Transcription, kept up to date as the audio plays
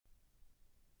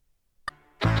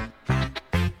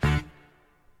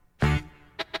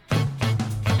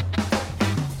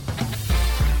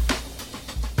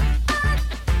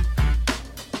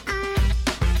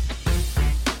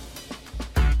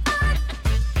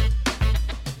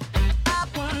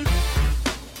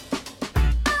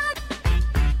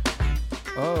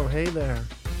hey there.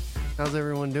 How's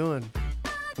everyone doing?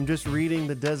 I'm just reading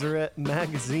the Deseret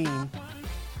magazine,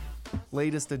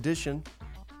 latest edition.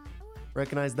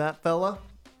 Recognize that fella?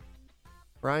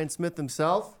 Ryan Smith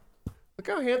himself. Look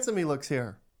how handsome he looks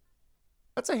here.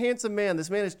 That's a handsome man. This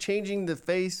man is changing the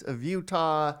face of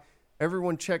Utah.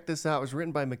 Everyone check this out. It was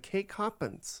written by McKay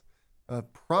Coppins, a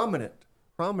prominent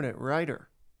writer.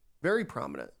 Very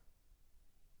prominent.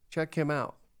 Check him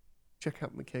out. Check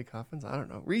out McKay Coppins. I don't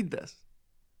know. Read this.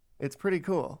 It's pretty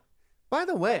cool. By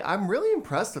the way, I'm really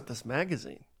impressed with this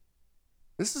magazine.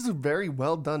 This is a very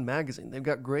well done magazine. They've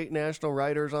got great national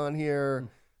writers on here.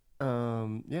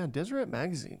 Deseret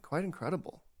magazine. Quite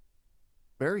incredible.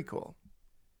 Very cool.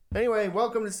 Anyway,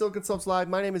 welcome to Silicon Slopes Live.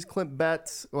 My name is Clint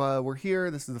Betts. We're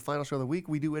here. This is the final show of the week.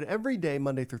 We do it every day,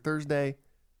 Monday through Thursday.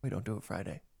 We don't do it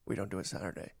Friday. We don't do it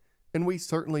Saturday. And we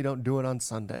certainly don't do it on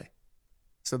Sunday.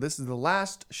 So this is the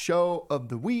last show of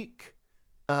the week.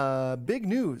 Big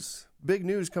news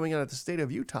coming out of the state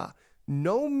of Utah.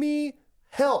 Nomi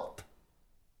Health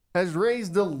has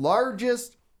raised the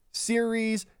largest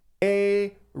Series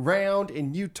A round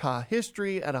in Utah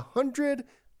history at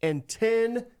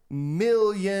 $110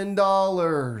 million.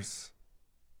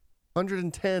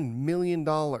 $110 million.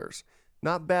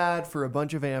 Not bad for a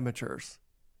bunch of amateurs.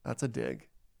 That's a dig.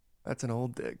 That's an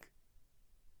old dig.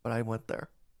 But I went there.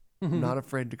 I'm not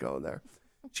afraid to go there.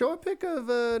 Show a pic of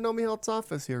Nomi Health's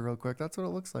office here real quick. That's what it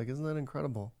looks like. Isn't that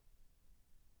incredible?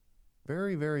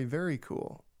 Very, very, very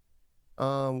cool.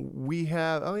 We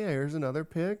have, here's another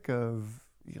pic of,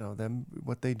 them,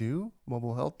 what they do,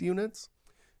 mobile health units.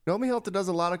 Nomi Health does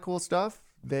a lot of cool stuff.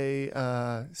 They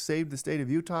saved the state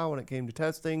of Utah when it came to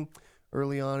testing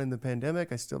early on in the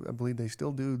pandemic. I believe they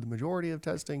still do the majority of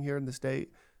testing here in the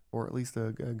state, or at least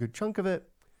a good chunk of it.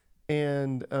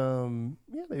 And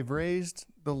they've raised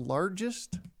the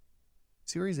largest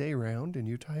Series A round in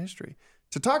Utah history.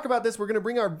 To talk about this, we're going to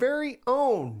bring our very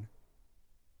own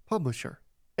publisher,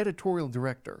 editorial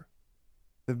director,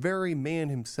 the very man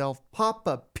himself,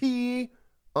 Papa P,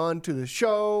 onto the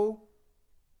show.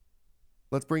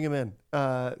 Let's bring him in.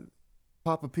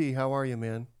 Papa P, how are you,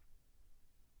 man?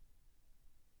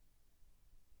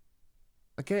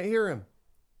 I can't hear him.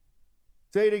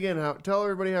 Say it again. Tell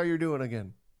everybody how you're doing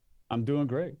again. I'm doing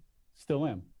great. Still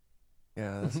am.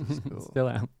 Yeah, this is cool. Still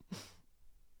am.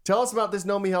 Tell us about this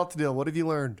Nomi Health deal. What have you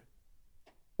learned?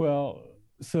 Well,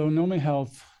 so Nomi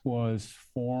Health was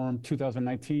formed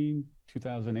 2019,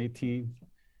 2018,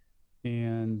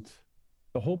 and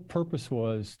the whole purpose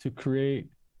was to create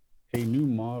a new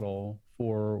model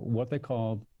for what they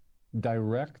called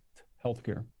direct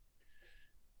healthcare.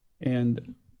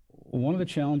 And one of the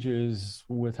challenges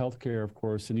with healthcare, of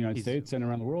course, in the United States and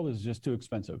around the world is just too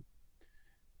expensive.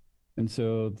 And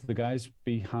so the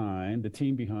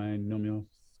team behind Nomi Health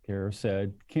Care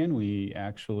said, can we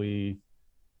actually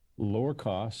lower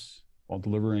costs while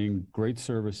delivering great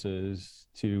services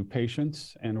to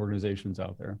patients and organizations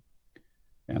out there?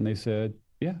 And they said,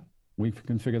 yeah, we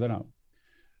can figure that out.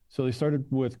 So they started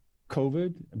with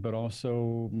COVID, but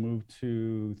also moved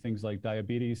to things like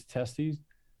diabetes testing.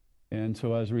 And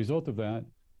so as a result of that,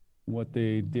 what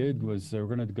they did was they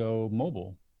were going to go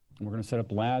mobile. And we're going to set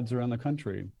up labs around the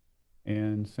country.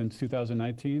 And since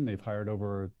 2019, they've hired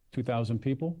over 2,000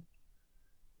 people.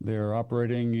 They're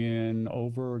operating in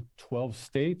over 12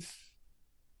 states.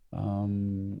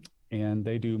 And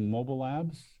they do mobile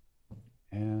labs.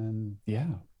 And yeah,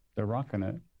 they're rocking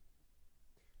it.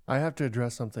 I have to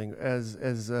address something. As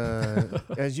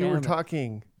you were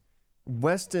talking,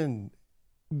 Weston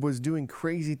was doing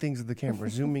crazy things with the camera,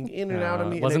 zooming in and out of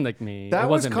me. It wasn't like me. That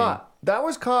was caught. That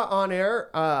was caught on air.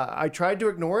 I tried to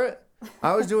ignore it.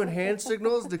 I was doing hand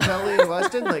signals to Kelly and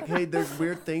Weston, like, hey, there's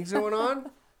weird things going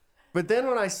on. But then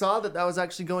when I saw that was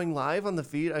actually going live on the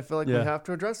feed, I feel like we have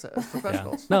to address it as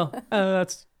professionals. Yeah. No,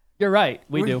 you're right.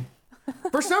 We do.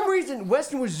 For some reason,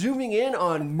 Weston was zooming in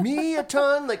on me a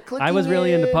ton, like clicking I was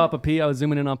really in. into Papa P. I was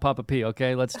zooming in on Papa P,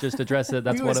 okay? Let's just address it.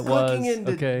 That's what it was. Clicking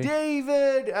into okay.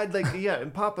 David.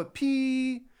 And Papa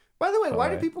P. By the way,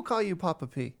 why do people call you Papa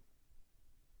P?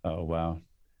 Oh, wow.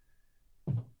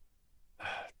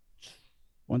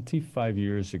 25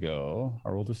 years ago,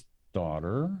 our oldest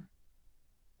daughter,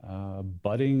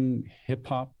 budding hip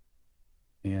hop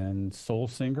and soul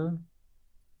singer,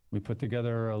 we put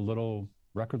together a little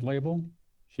record label.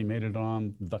 She made it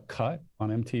on The Cut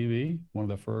on MTV, one of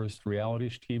the first reality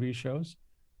TV shows.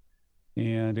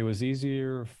 And it was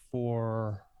easier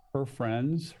for her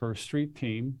friends, her street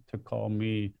team, to call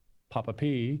me Papa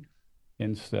P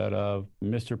instead of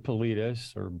Mr.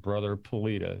 Politis or Brother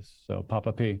Politis. So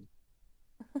Papa P.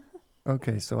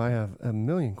 Okay, so I have a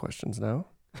million questions now.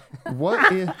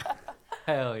 What is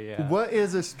Hell yeah. What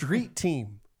is a street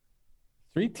team?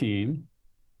 Street team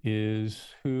is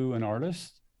who an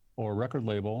artist or record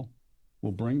label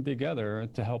will bring together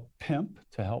to help pimp,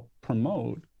 to help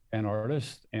promote an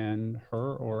artist and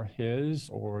her or his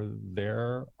or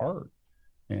their art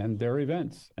and their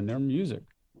events and their music.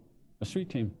 A street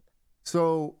team.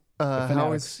 So how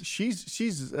Fanatics. is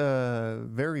she's a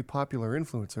very popular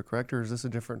influencer, correct? Or is this a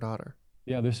different daughter?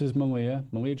 Yeah, this is Malia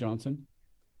Johnson.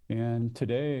 And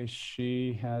today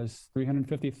she has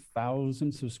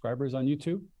 350,000 subscribers on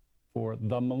YouTube for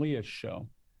The Malia Show.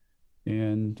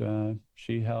 And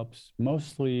she helps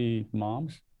mostly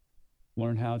moms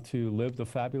learn how to live the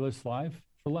fabulous life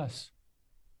for less.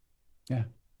 Yeah.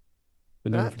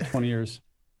 Been doing it for 20 years.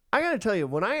 I got to tell you,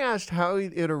 when I asked how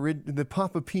the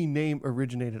Papa P name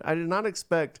originated, I did not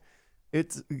expect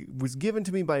it was given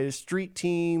to me by a street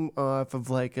team off of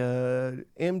like a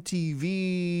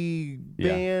MTV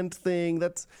band thing.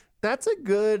 That's a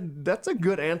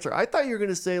good answer. I thought you were going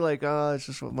to say like, oh, it's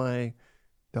just what my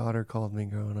daughter called me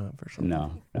growing up or something.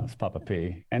 No, it's Papa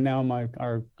P. And now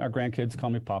our grandkids call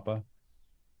me Papa.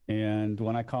 And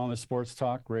when I call on the sports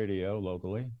talk radio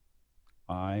locally,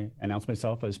 I announce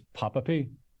myself as Papa P.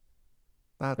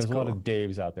 There's cool. a lot of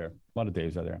Daves out there.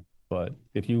 But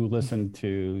if you listen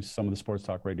to some of the sports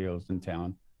talk radios in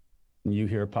town and you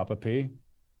hear Papa P,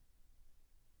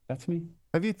 that's me.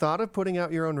 Have you thought of putting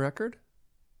out your own record?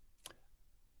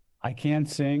 I can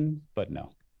sing, but no,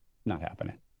 not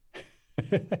happening.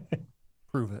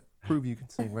 Prove it. Prove you can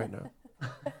sing right now.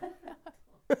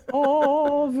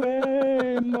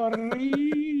 Ave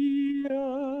Maria.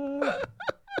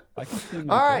 I can sing.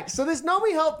 All right, so this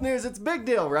Nomi Health news, it's a big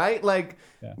deal, right? Like,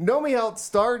 Nomi Health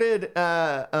started,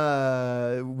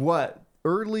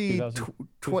 early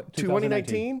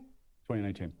 2019?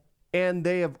 2019. And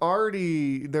they've got to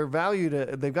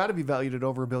be valued at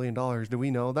over $1 billion. Do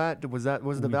we know that? Was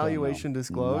the valuation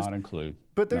disclosed? Not include.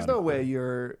 But there's no way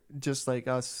you're just like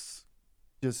us,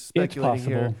 just speculating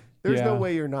here. There's no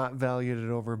way you're not valued at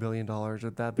over $1 billion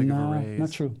at that big of a raise.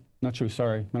 Not true.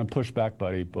 Sorry. I'm going to push back,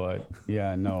 buddy. But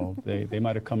yeah, no, they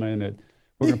might have come in at,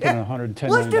 we're going to put in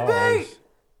 $110 million.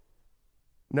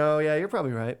 No, yeah, you're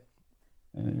probably right.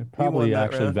 Probably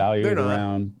actually valued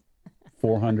around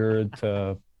 400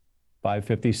 to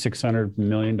 550, $600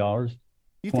 million, 20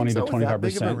 to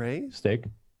 25% stake.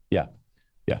 Yeah.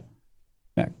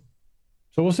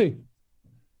 So we'll see.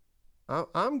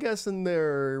 I'm guessing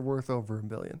they're worth over $1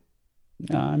 billion.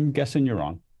 I'm guessing you're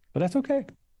wrong, but that's okay.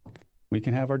 We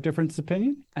can have our difference of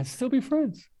opinion and still be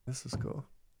friends. This is cool.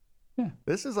 Yeah.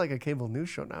 This is like a cable news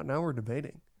show now. Now we're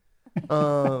debating.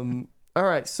 All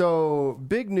right. So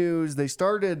big news. They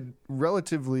started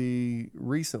relatively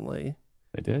recently.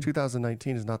 They did.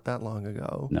 2019 is not that long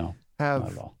ago. No, have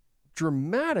not at all.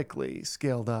 Dramatically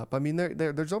scaled up. I mean,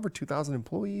 there's over 2,000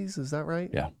 employees. Is that right?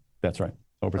 Yeah, that's right.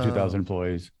 Over 2,000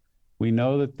 employees. We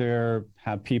know that there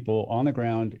have people on the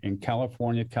ground in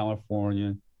California, Colorado,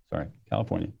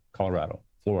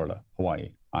 Florida, Hawaii,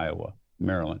 Iowa,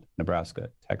 Maryland, Nebraska,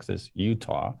 Texas,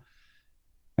 Utah.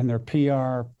 And their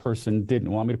PR person didn't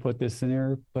want me to put this in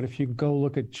there, but if you go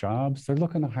look at jobs, they're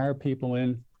looking to hire people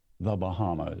in the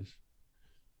Bahamas.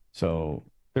 So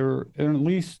there are at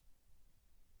least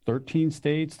 13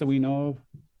 states that we know of.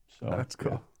 So that's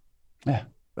cool. Yeah.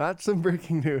 That's some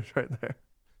breaking news right there.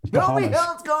 Bahamas. Nomi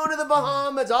Health's going to the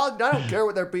Bahamas. I don't care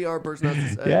what their PR person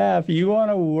has to say. Yeah, if you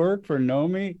want to work for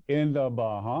Nomi in the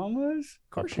Bahamas,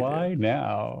 apply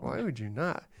now. Why would you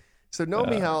not? So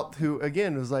Nomi Health, who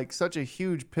again was like such a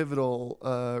huge pivotal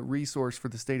resource for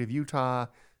the state of Utah,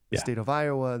 the state of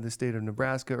Iowa, the state of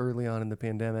Nebraska early on in the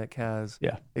pandemic, has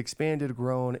expanded,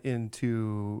 grown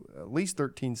into at least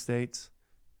 13 states,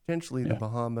 potentially the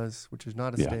Bahamas, which is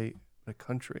not a state, but a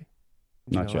country.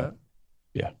 Not yet.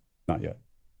 Yeah, not yet.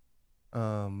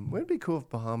 Wouldn't it be cool if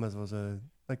Bahamas was the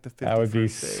 51st That would be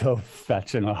state? so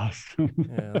fetching awesome.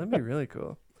 Yeah, that'd be really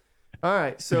cool. All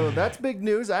right, so that's big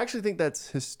news. I actually think that's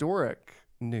historic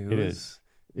news. It is.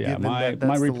 Yeah, my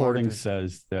reporting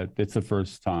says that it's the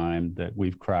first time that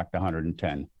we've cracked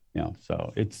 110.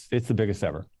 So it's the biggest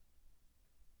ever.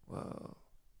 Wow.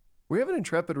 We have an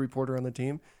intrepid reporter on the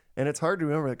team, and it's hard to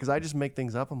remember that because I just make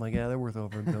things up. I'm like, yeah, they're worth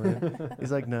over $1 billion.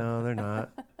 He's like, no, they're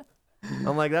not.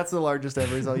 I'm like, that's the largest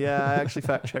ever. He's like, yeah, I actually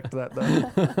fact checked that though.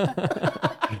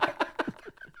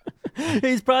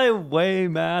 He's probably way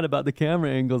mad about the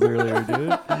camera angles earlier,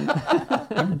 dude.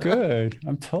 I'm good.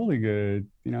 I'm totally good.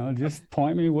 Just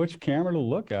point me which camera to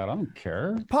look at. I don't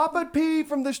care. Papa P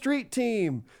from the street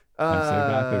team. That's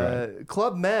exactly right.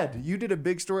 Club Med. You did a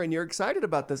big story and you're excited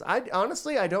about this. I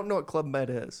don't know what Club Med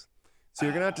is. So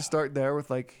you're going to have to start there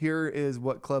with here is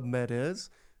what Club Med is.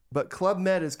 But Club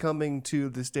Med is coming to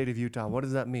the state of Utah. What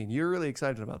does that mean? You're really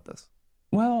excited about this.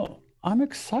 Well, I'm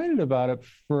excited about it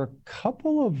for a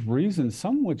couple of reasons,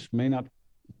 some which may not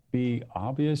be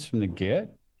obvious from the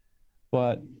get,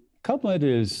 but Club Med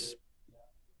is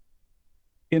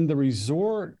in the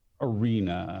resort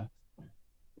arena,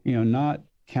 not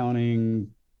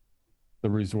counting the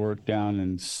resort down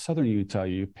in southern Utah.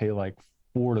 You pay like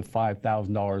 $4,000 to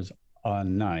 $5,000 a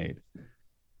night.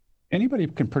 Anybody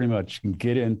can pretty much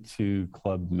get into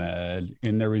Club Med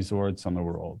in their resorts on the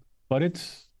world, but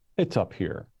it's up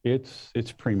here. It's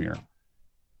premier.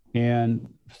 And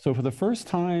so for the first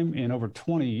time in over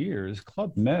 20 years,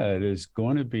 Club Med is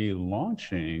going to be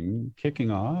kicking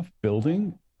off,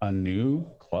 building a new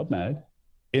Club Med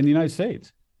in the United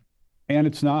States. And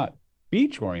it's not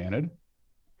beach oriented,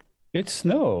 it's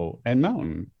snow and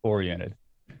mountain oriented.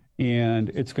 And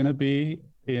it's going to be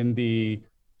in the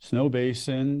Snow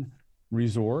Basin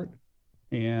Resort.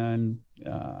 And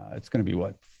it's going to be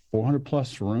 400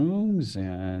 plus rooms.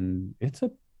 And it's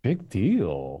a big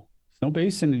deal. Snow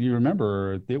Basin, you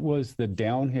remember, it was the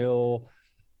downhill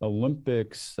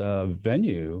Olympics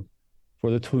venue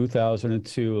for the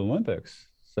 2002 Olympics.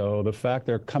 So the fact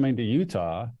they're coming to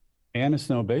Utah and a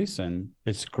Snow Basin,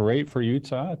 it's great for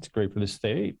Utah. It's great for the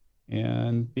state.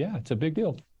 And yeah, it's a big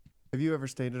deal. Have you ever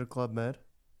stayed at a Club Med?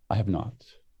 I have not.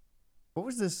 What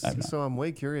was this? So I'm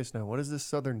way curious now. What is this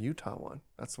Southern Utah one?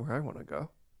 That's where I want to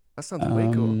go. That sounds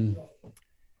way cool.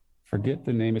 Forget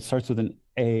the name. It starts with an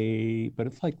A, but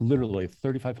it's like literally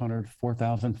 $3,500,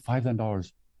 $4,000,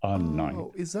 $5,000 a night.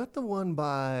 Oh, is that the one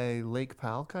by Lake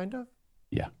Powell, kind of?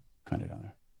 Yeah, kind of down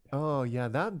there. Oh, yeah,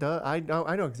 that does. I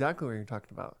know exactly what you're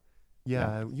talking about.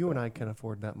 Yeah, you and I can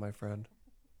afford that, my friend.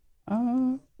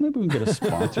 Maybe we can get a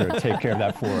sponsor to take care of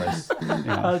that for us.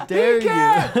 How dare you?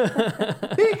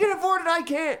 He can afford it. I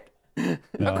can't.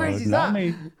 How crazy is that?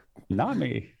 Not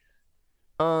me.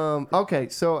 Okay,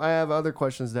 so I have other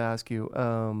questions to ask you.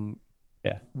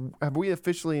 Yeah. Have we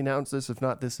officially announced this? If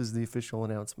not, this is the official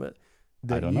announcement.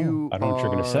 I don't know. I don't know what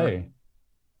you're going to say.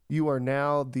 You are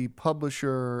now the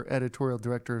publisher, editorial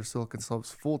director of Silicon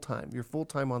Slopes full-time. You're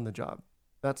full-time on the job.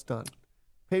 That's done.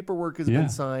 Paperwork has been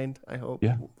signed, I hope.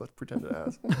 Yeah. Let's pretend it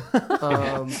has.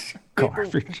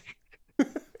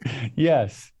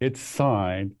 Yes, it's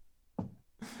signed.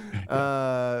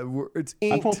 It's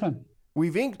inked. I'm full-time.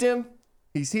 We've inked him.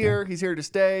 He's here. He's here to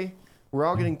stay. We're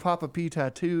all getting Papa P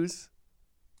tattoos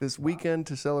this weekend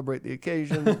to celebrate the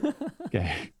occasion.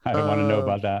 Okay. I don't want to know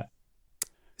about that.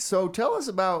 So tell us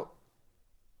about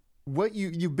what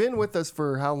you've been with us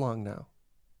for how long now?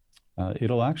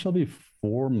 It'll actually be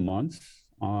 4 months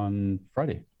on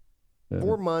Friday.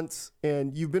 4 months,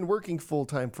 and you've been working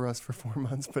full-time for us for 4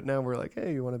 months, but now we're like,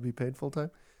 hey, you want to be paid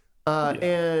full-time?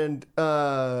 And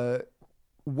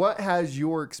what has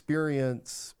your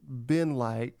experience been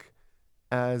like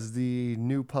as the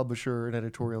new publisher and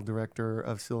editorial director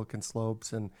of Silicon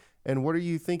Slopes, and what are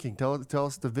you thinking? Tell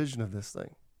us the vision of this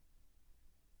thing.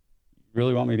 You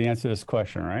really want me to answer this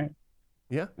question, right?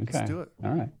 Yeah, okay. Let's do it.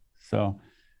 All right. So,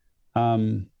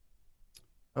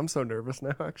 I'm so nervous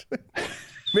now, actually.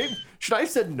 Maybe should I have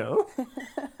said no?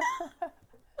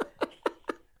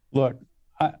 Look,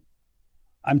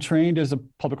 I'm trained as a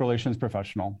public relations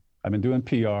professional. I've been doing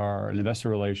PR and investor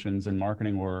relations and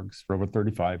marketing works for over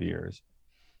 35 years.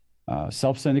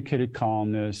 Self-syndicated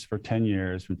columnist for 10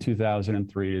 years, from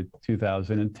 2003 to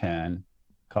 2010,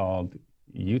 called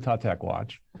Utah Tech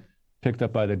Watch, picked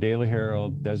up by the Daily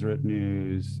Herald, Deseret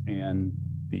News, and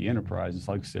the Enterprise in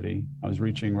Salt Lake City. I was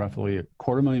reaching roughly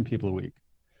 250,000 people a week.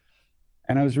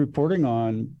 And I was reporting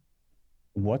on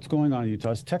what's going on in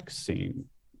Utah's tech scene.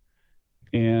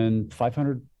 And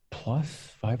 500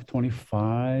 plus,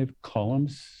 525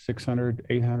 columns, 600,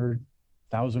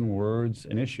 800,000 words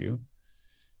an issue.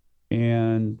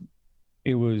 And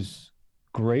it was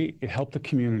great. It helped the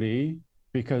community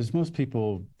because most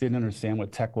people didn't understand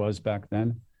what tech was back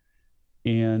then.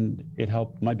 And it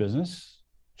helped my business,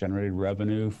 generated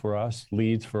revenue for us,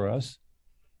 leads for us.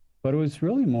 But it was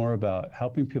really more about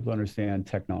helping people understand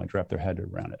technology, wrap their head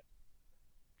around it.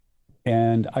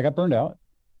 And I got burned out.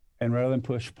 And rather than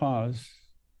push pause,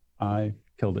 I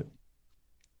killed it.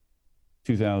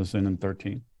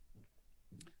 2013,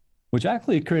 which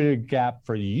actually created a gap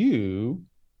for you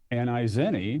and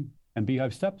iZeni and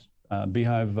Beehive Startups.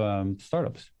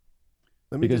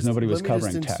 Because nobody was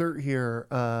covering tech. Let me just insert here,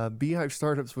 Beehive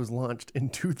Startups was launched in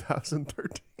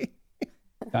 2013.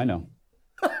 I know.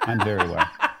 I'm very aware.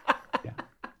 Yeah.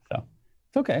 So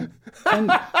it's okay.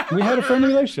 And we had a friendly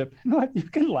relationship. You know what? You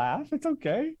can laugh. It's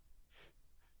okay.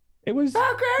 It was.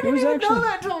 How great! I didn't even know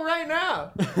that till right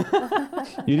now.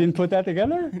 You didn't put that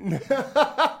together?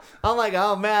 I'm like,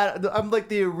 oh man, I'm like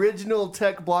the original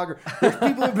tech blogger. There's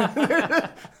people who've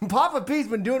been, Papa P's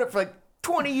been doing it for like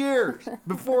 20 years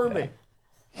before me.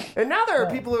 And now there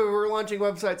are people who are launching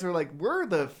websites who are like, we're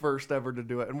the first ever to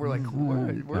do it. And we're like,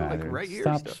 we're like right here.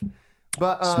 Stop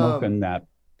But smoking that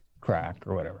crack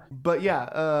or whatever. But yeah,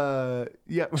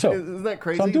 So, isn't that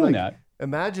crazy? So I'm doing like, that.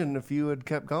 Imagine if you had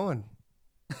kept going.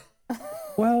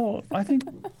 Well, I think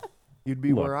you'd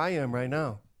be where I am right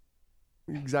now.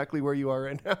 Exactly where you are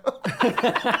right now.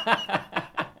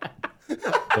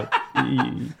 But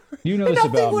you know this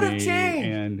about me,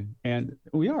 changed. and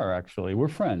we are actually, we're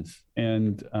friends,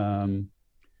 and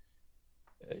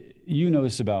you know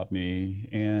this about me,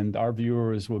 and our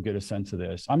viewers will get a sense of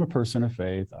this. I'm a person of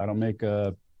faith. I don't make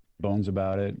bones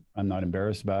about it. I'm not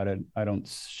embarrassed about it. I don't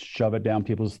shove it down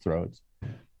people's throats.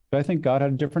 But I think God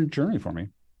had a different journey for me,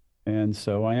 and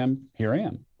so here I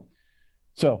am.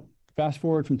 So fast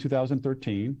forward from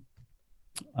 2013.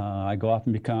 I go off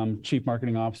and become chief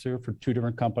marketing officer for 2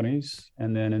 different companies.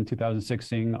 And then in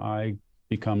 2016, I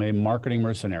become a marketing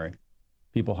mercenary.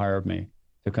 People hired me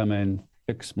to come in,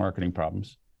 fix marketing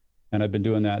problems. And I've been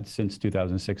doing that since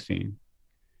 2016.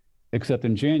 Except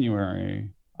in January,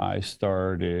 I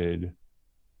started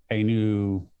a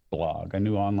new blog, a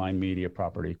new online media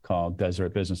property called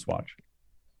Deseret Business Watch.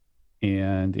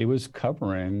 And it was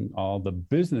covering all the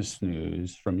business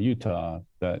news from Utah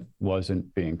that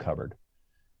wasn't being covered.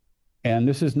 And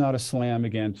this is not a slam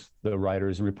against the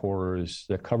writers and reporters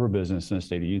that cover business in the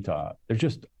state of Utah. There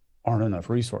just aren't enough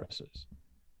resources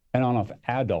and not enough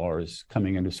ad dollars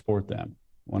coming in to support them.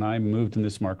 When I moved in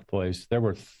this marketplace, there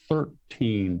were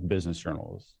 13 business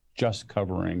journals just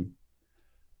covering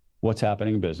what's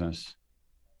happening in business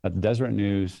at the Deseret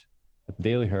News, at the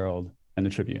Daily Herald, and the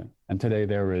Tribune. And today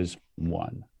there is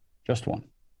one, just one.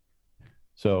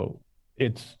 So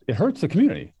it hurts the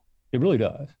community. It really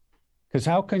does. Because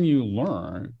how can you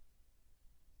learn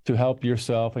to help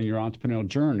yourself and your entrepreneurial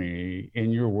journey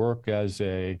in your work as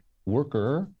a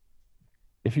worker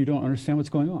if you don't understand what's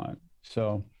going on?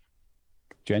 So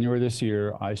January this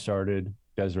year, I started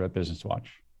Deseret Business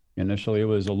Watch. Initially, it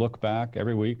was a look back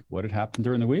every week, what had happened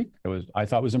during the week. I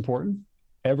thought was important.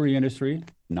 Every industry,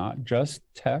 not just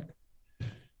tech.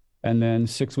 And then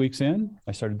 6 weeks in,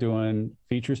 I started doing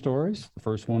feature stories. The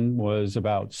first one was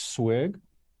about swig.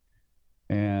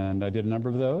 And I did a number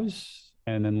of those.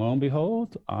 And then lo and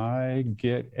behold, I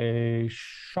get a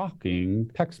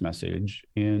shocking text message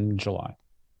in July.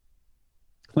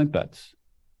 Clint Betts.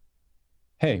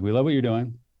 Hey, we love what you're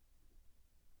doing.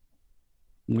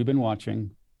 We've been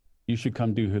watching. You should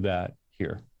come do that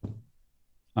here.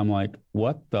 I'm like,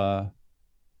 what the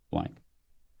blank?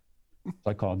 So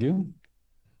I called you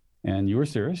and you were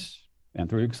serious. And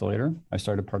 3 weeks later, I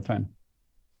started part-time.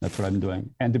 That's what I've been doing.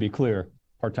 And to be clear,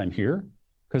 part-time here,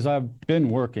 because I've been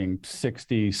working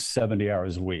 60, 70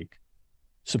 hours a week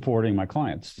supporting my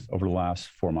clients over the last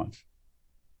 4 months.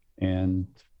 And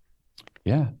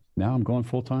yeah, now I'm going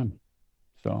full-time.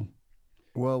 So,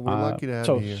 well, we're lucky to have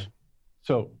you here.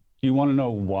 So you want to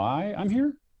know why I'm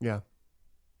here? Yeah.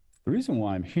 The reason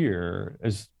why I'm here,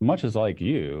 as much as like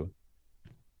you,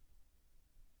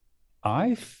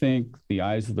 I think the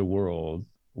eyes of the world,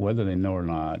 whether they know or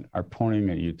not, are pointing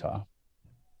at Utah.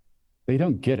 They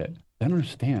don't get it. They don't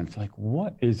understand. It's like,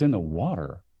 what is in the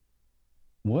water?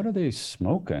 What are they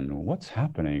smoking? What's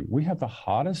happening? We have the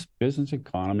hottest business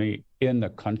economy in the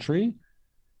country,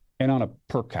 and on a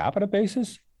per capita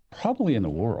basis, probably in the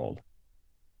world.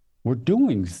 We're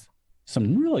doing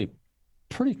some really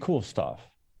pretty cool stuff.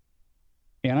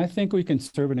 And I think we can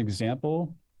serve an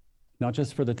example, not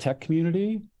just for the tech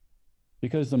community,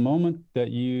 because the moment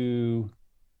that you,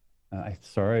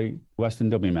 Weston,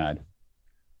 don't be mad.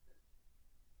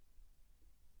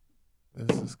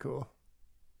 This is cool.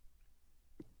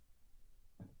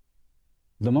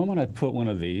 The moment I put one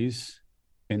of these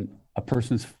in a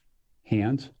person's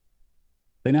hands,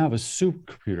 they now have a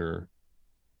supercomputer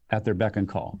at their beck and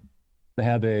call. They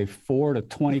have a 4 to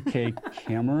 20K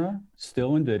camera,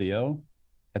 still in video,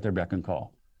 at their beck and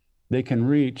call. They can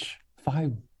reach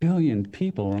 5 billion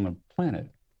people on the planet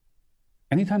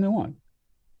anytime they want.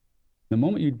 The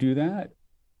moment you do that,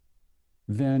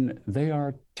 then they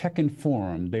are tech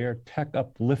informed, they are tech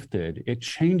uplifted. It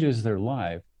changes their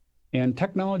life. And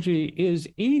technology is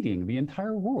eating the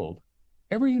entire world,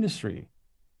 every industry,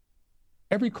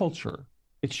 every culture.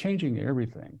 It's changing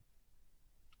everything.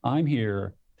 I'm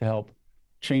here to help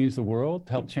change the world,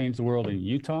 to help change the world in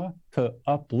Utah, to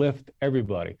uplift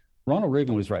everybody. Ronald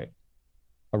Reagan was right.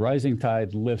 A rising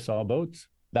tide lifts all boats.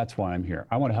 That's why I'm here.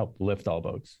 I want to help lift all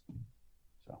boats.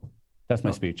 So That's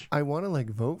my speech. I want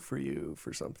to vote for you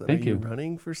for something. Thank Are you you.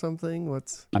 running for something?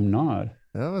 I'm not.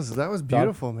 That was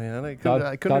beautiful, man. I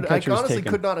catcher's honestly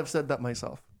taken. could not have said that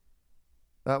myself.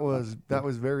 That was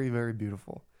very, very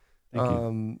beautiful. Thank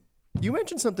you. You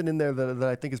mentioned something in there that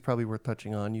I think is probably worth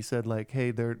touching on. You said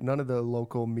hey, none of the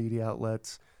local media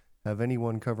outlets have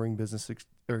anyone covering business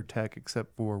or tech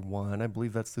except for one. I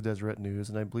believe that's the Deseret News,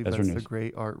 and I believe that's the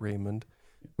great Art Raymond,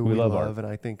 who we love Art. and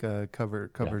I think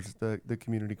covers the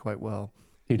community quite well.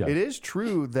 He does. It is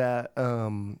true that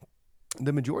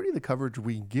the majority of the coverage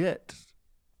we get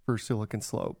for Silicon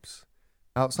Slopes,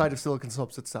 outside of Silicon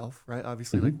Slopes itself, right?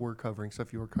 Obviously, we're covering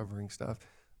stuff, you're covering stuff.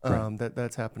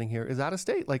 That's happening here is out of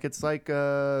state.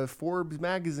 It's Forbes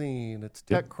magazine, it's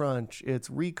TechCrunch, it's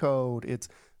Recode, it's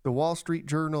the Wall Street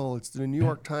Journal, it's the New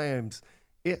York Times.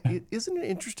 It isn't it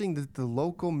interesting that the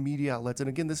local media outlets, and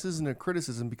again, this isn't a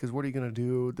criticism because what are you going to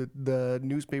do? The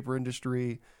newspaper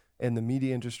industry and the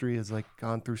media industry has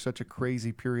gone through such a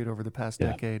crazy period over the past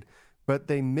decade, but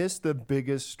they missed the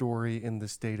biggest story in the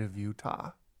state of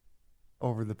Utah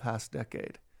over the past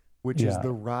decade, which is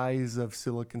the rise of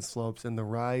Silicon Slopes and the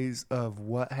rise of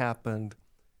what happened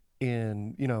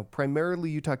in,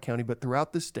 primarily Utah County, but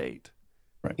throughout the state.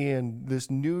 Right. And this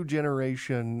new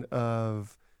generation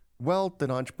of wealth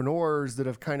and entrepreneurs that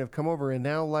have kind of come over, and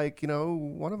now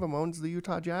one of them owns the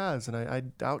Utah Jazz, and I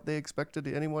doubt they expected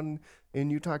anyone in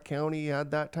Utah County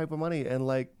had that type of money. And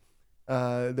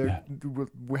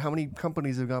how many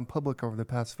companies have gone public over the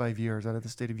past 5 years out of the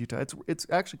state of Utah? It's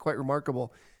actually quite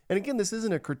remarkable. And again, this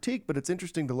isn't a critique, but it's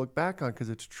interesting to look back on because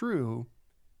it's true.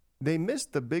 They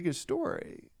missed the biggest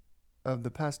story of the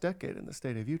past decade in the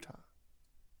state of Utah.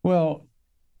 Well,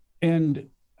 and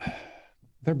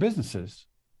they're businesses.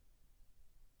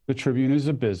 The Tribune is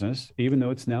a business, even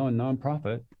though it's now a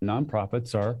nonprofit.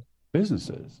 Nonprofits are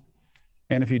businesses.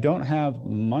 And if you don't have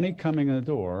money coming in the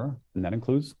door, and that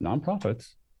includes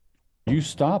nonprofits, you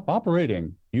stop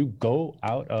operating. You go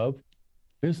out of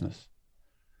business.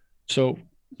 So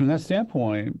from that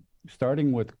standpoint,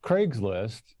 starting with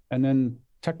Craigslist and then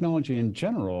technology in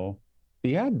general,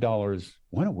 the ad dollars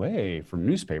went away from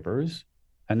newspapers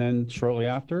and then shortly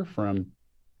after from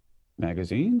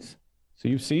magazines. So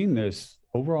you've seen this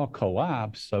overall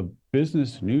collapse of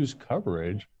business news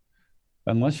coverage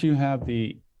unless you have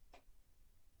the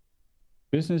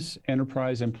business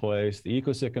enterprise in place, the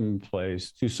ecosystem in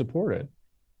place to support it.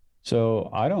 So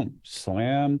I don't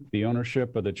slam the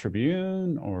ownership of the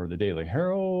Tribune or the Daily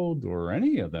Herald or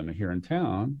any of them here in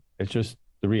town. It's just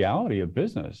the reality of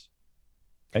business.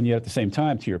 And yet at the same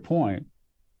time, to your point,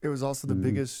 it was also the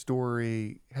biggest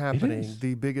story happening,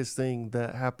 the biggest thing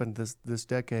that happened this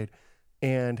decade.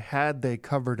 And had they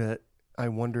covered it, I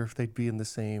wonder if they'd be in the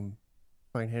same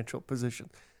financial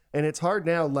position. And it's hard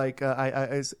now.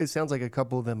 It sounds like a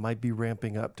couple of them might be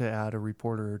ramping up to add a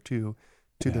reporter or two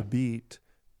to the beat.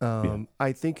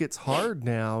 I think it's hard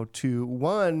now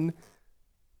to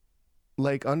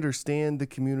understand the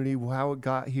community, how it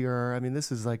got here. I mean,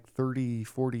 this is 30,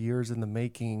 40 years in the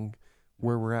making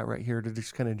where we're at right here to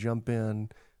just kind of jump in.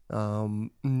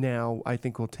 Now I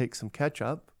think we'll take some catch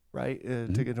up, right?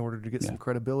 In order to get some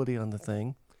credibility on the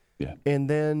thing. Yeah. And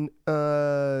then,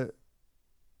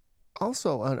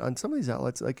 also on some of these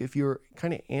outlets, if you're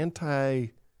kind of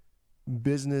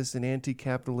anti-business and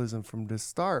anti-capitalism from the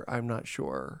start, I'm not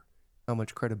sure how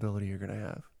much credibility you're going to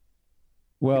have.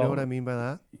 Well, you know what I mean by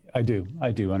that? I do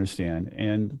understand.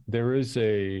 And there's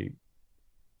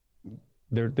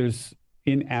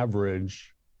in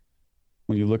average,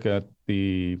 when you look at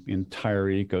the entire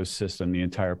ecosystem, the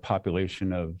entire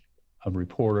population of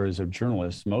reporters, of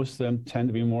journalists, most of them tend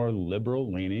to be more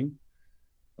liberal leaning.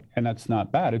 And that's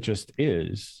not bad. It just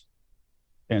is.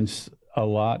 And a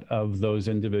lot of those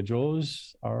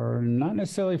individuals are not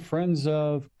necessarily friends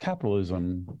of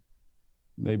capitalism.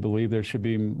 They believe there should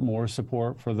be more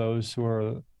support for those who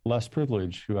are less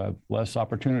privileged, who have less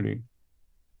opportunity.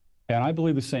 And I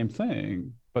believe the same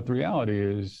thing. But the reality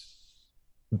is,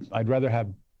 I'd rather have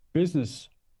business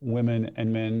women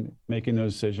and men making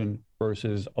those decisions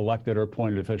versus elected or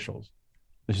appointed officials.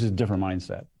 This is a different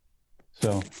mindset.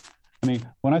 So, I mean,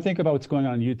 when I think about what's going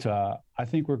on in Utah, I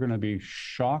think we're going to be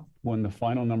shocked when the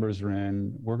final numbers are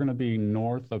in. We're going to be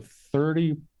north of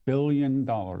 $30 billion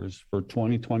for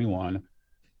 2021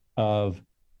 of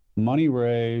money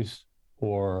raised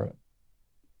or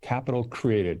capital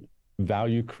created,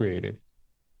 value created.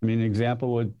 I mean, an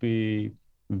example would be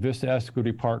Vista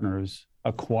Equity Partners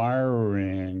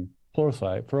acquiring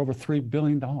Pluralsight for over $3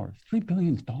 billion. $3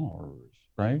 billion,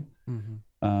 right? Mm-hmm.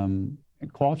 And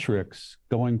Qualtrics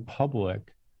going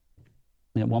public.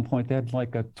 At one point, they had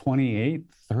like a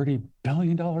 $28-30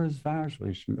 billion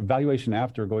valuation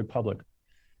after going public.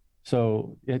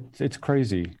 So it's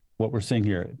crazy what we're seeing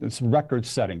here. It's record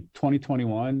setting.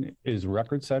 2021 is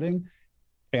record setting.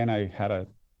 And I had a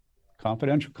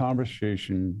confidential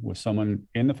conversation with someone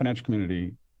in the financial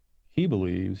community. He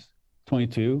believes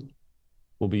 22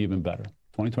 will be even better.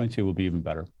 2022 will be even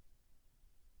better.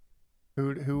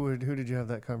 Who did you have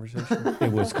that conversation with?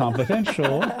 It was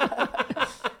confidential.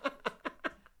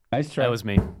 Nice try. That was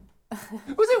me.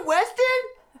 Was it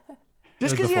Weston?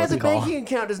 Just because he has a banking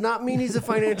account does not mean he's a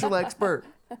financial expert.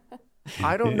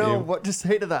 I don't know what to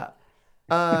say to that.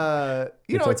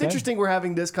 It's okay. interesting we're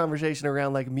having this conversation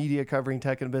around like media covering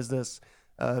tech and business,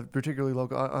 particularly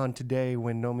local on today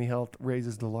when Nomi Health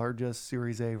raises the largest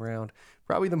Series A round,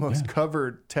 probably the most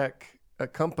covered tech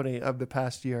company of the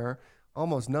past year.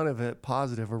 Almost none of it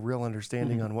positive or real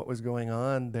understanding on what was going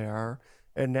on there.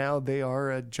 And now they are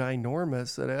a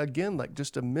ginormous, and again, like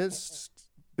just a missed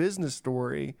business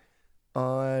story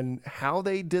on how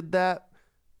they did that,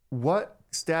 what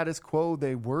status quo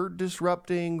they were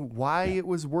disrupting, why it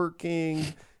was working,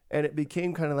 and it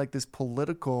became kind of like this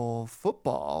political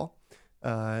football,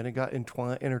 and it got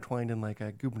intertwined in like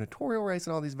a gubernatorial race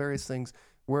and all these various things.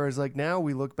 Whereas like now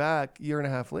we look back a year and a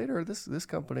half later, this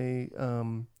company,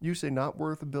 you say not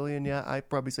worth $1 billion yet. I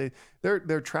probably say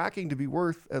they're tracking to be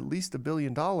worth at least $1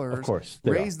 billion. Of course,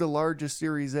 raised the largest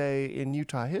Series A in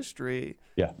Utah history.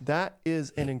 Yeah, that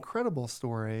is an incredible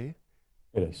story.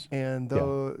 It is. And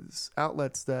those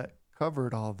outlets that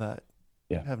covered all that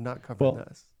have not covered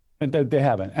this. And they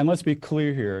haven't. And let's be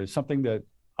clear here, something that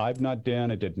I've not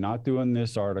done, I did not do in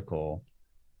this article.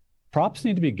 Props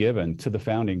need to be given to the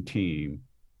founding team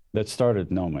that started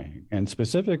Nomi. And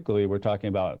specifically, we're talking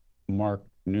about Mark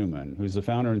Newman, who's the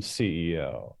founder and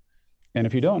CEO. And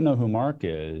if you don't know who Mark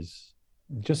is,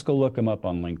 just go look him up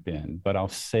on LinkedIn, but I'll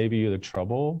save you the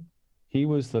trouble. He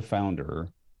was the founder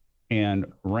and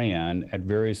ran at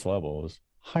various levels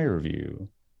HireVue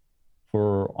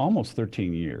for almost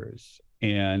 13 years.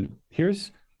 And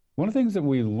here's one of the things that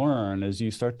we learn as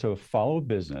you start to follow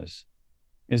business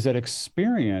is that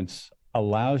experience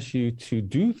allows you to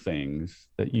do things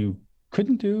that you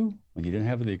couldn't do when you didn't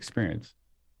have the experience.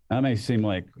 That may seem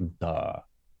like duh,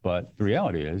 but the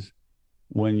reality is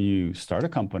when you start a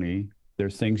company,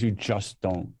 there's things you just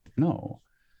don't know.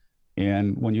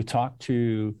 And when you talk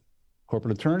to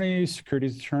corporate attorneys,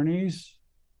 securities attorneys,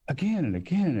 again and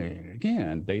again and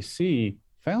again, they see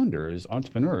founders,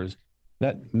 entrepreneurs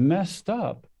that messed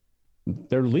up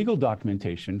their legal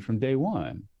documentation from day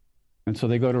one. And so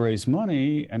they go to raise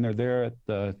money and they're there at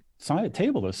the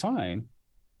table to sign.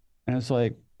 And it's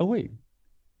like, oh, wait,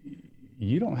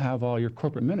 you don't have all your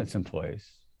corporate minutes in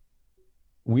place.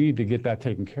 We need to get that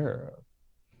taken care of.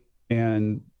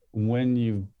 And when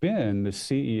you've been the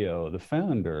CEO, the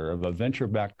founder of a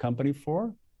venture-backed company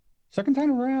for, second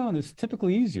time around, it's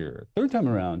typically easier. Third time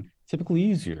around, typically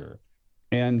easier.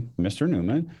 And Mr.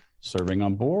 Newman, serving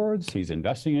on boards, he's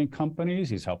investing in companies,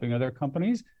 he's helping other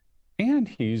companies, and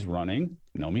he's running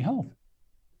Nomi Health.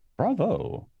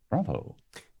 Bravo, bravo.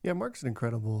 Yeah, Mark's an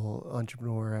incredible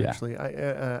entrepreneur, actually.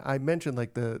 Yeah. I mentioned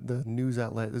like the news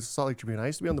outlet, the Salt Lake Tribune. I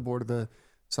used to be on the board of the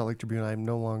Salt Lake Tribune. I'm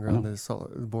no longer on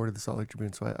the board of the Salt Lake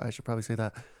Tribune, so I should probably say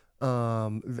that.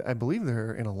 I believe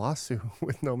they're in a lawsuit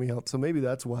with Nomi Health, so maybe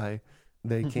that's why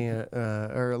they can't,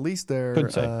 or at least their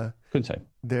Couldn't say.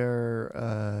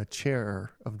 Their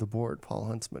chair of the board, Paul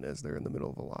Huntsman, is. They're in the middle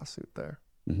of a lawsuit there.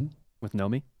 Mm-hmm. With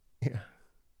Nomi? Yeah.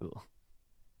 Cool.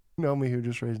 Nomi, who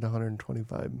just raised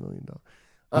 $125 million.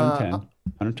 110.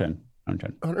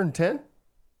 110?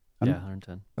 Yeah,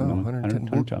 110. Oh, 110.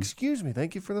 110. Excuse me.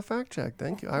 Thank you for the fact check.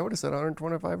 Thank you. I would have said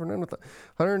 125 or none of that.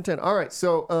 110. All right.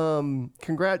 So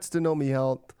congrats to Nomi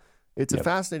Health. It's a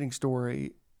fascinating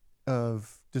story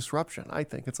of disruption, I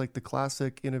think. It's like the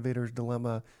classic innovator's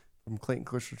dilemma from Clayton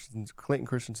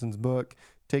Christensen's book,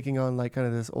 taking on like kind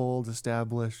of this old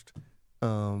established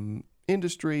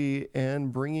industry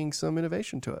and bringing some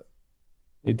innovation to it.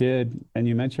 It did. And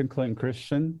you mentioned Clayton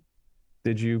Christensen.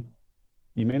 You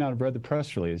may not have read the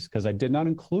press release because I did not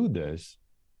include this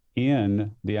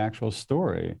in the actual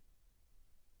story.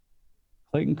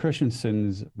 Clayton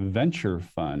Christensen's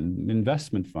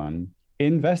investment fund,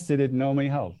 invested in Nomi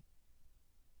Health.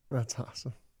 That's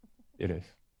awesome. It is.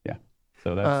 Yeah.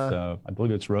 So that's, I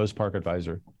believe it's Rose Park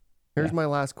Advisor. Here's my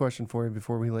last question for you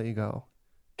before we let you go.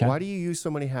 Okay. Why do you use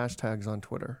so many hashtags on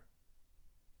Twitter?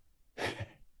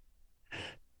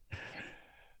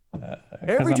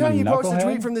 Every time you post a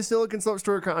tweet from the Silicon Slope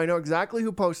Store account, I know exactly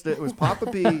who posted it. It was Papa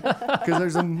P, because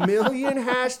there's a million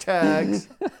hashtags.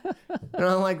 And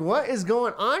I'm like, what is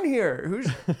going on here?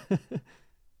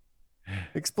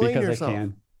 Explain yourself.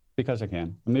 Because I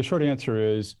can. And the short answer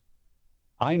is,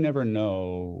 I never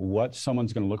know what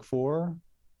someone's going to look for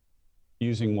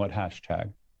using what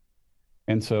hashtag.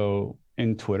 And so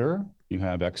in Twitter, you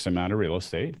have X amount of real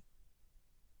estate.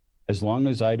 As long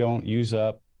as I don't use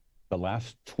up the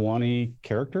last 20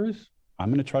 characters, I'm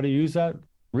going to try to use that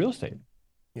real estate.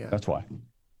 Yeah. That's why.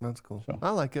 That's cool. So, I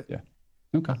like it. Yeah.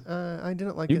 Okay. I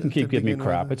didn't like You it. can keep to giving me begin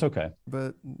crap. with, It's okay.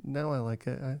 But now I like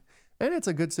it. And it's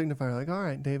a good signifier. Like, all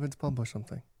right, David's published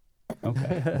something.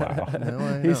 Okay. Wow. Now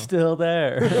I know. He's still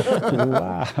there.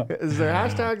 Wow. Is there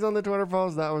hashtags on the Twitter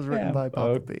post? That was written by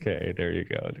Papa P. Okay, there you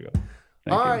go.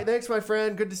 All right, thanks, my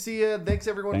friend. Good to see you. Thanks,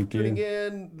 everyone, for tuning you.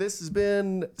 in. This has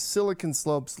been Silicon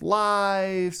Slopes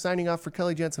Live. Signing off for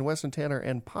Kelly Jensen, Weston Tanner,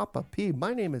 and Papa P.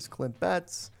 My name is Clint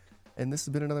Betts, and this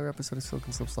has been another episode of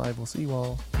Silicon Slopes Live. We'll see you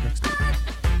all next week.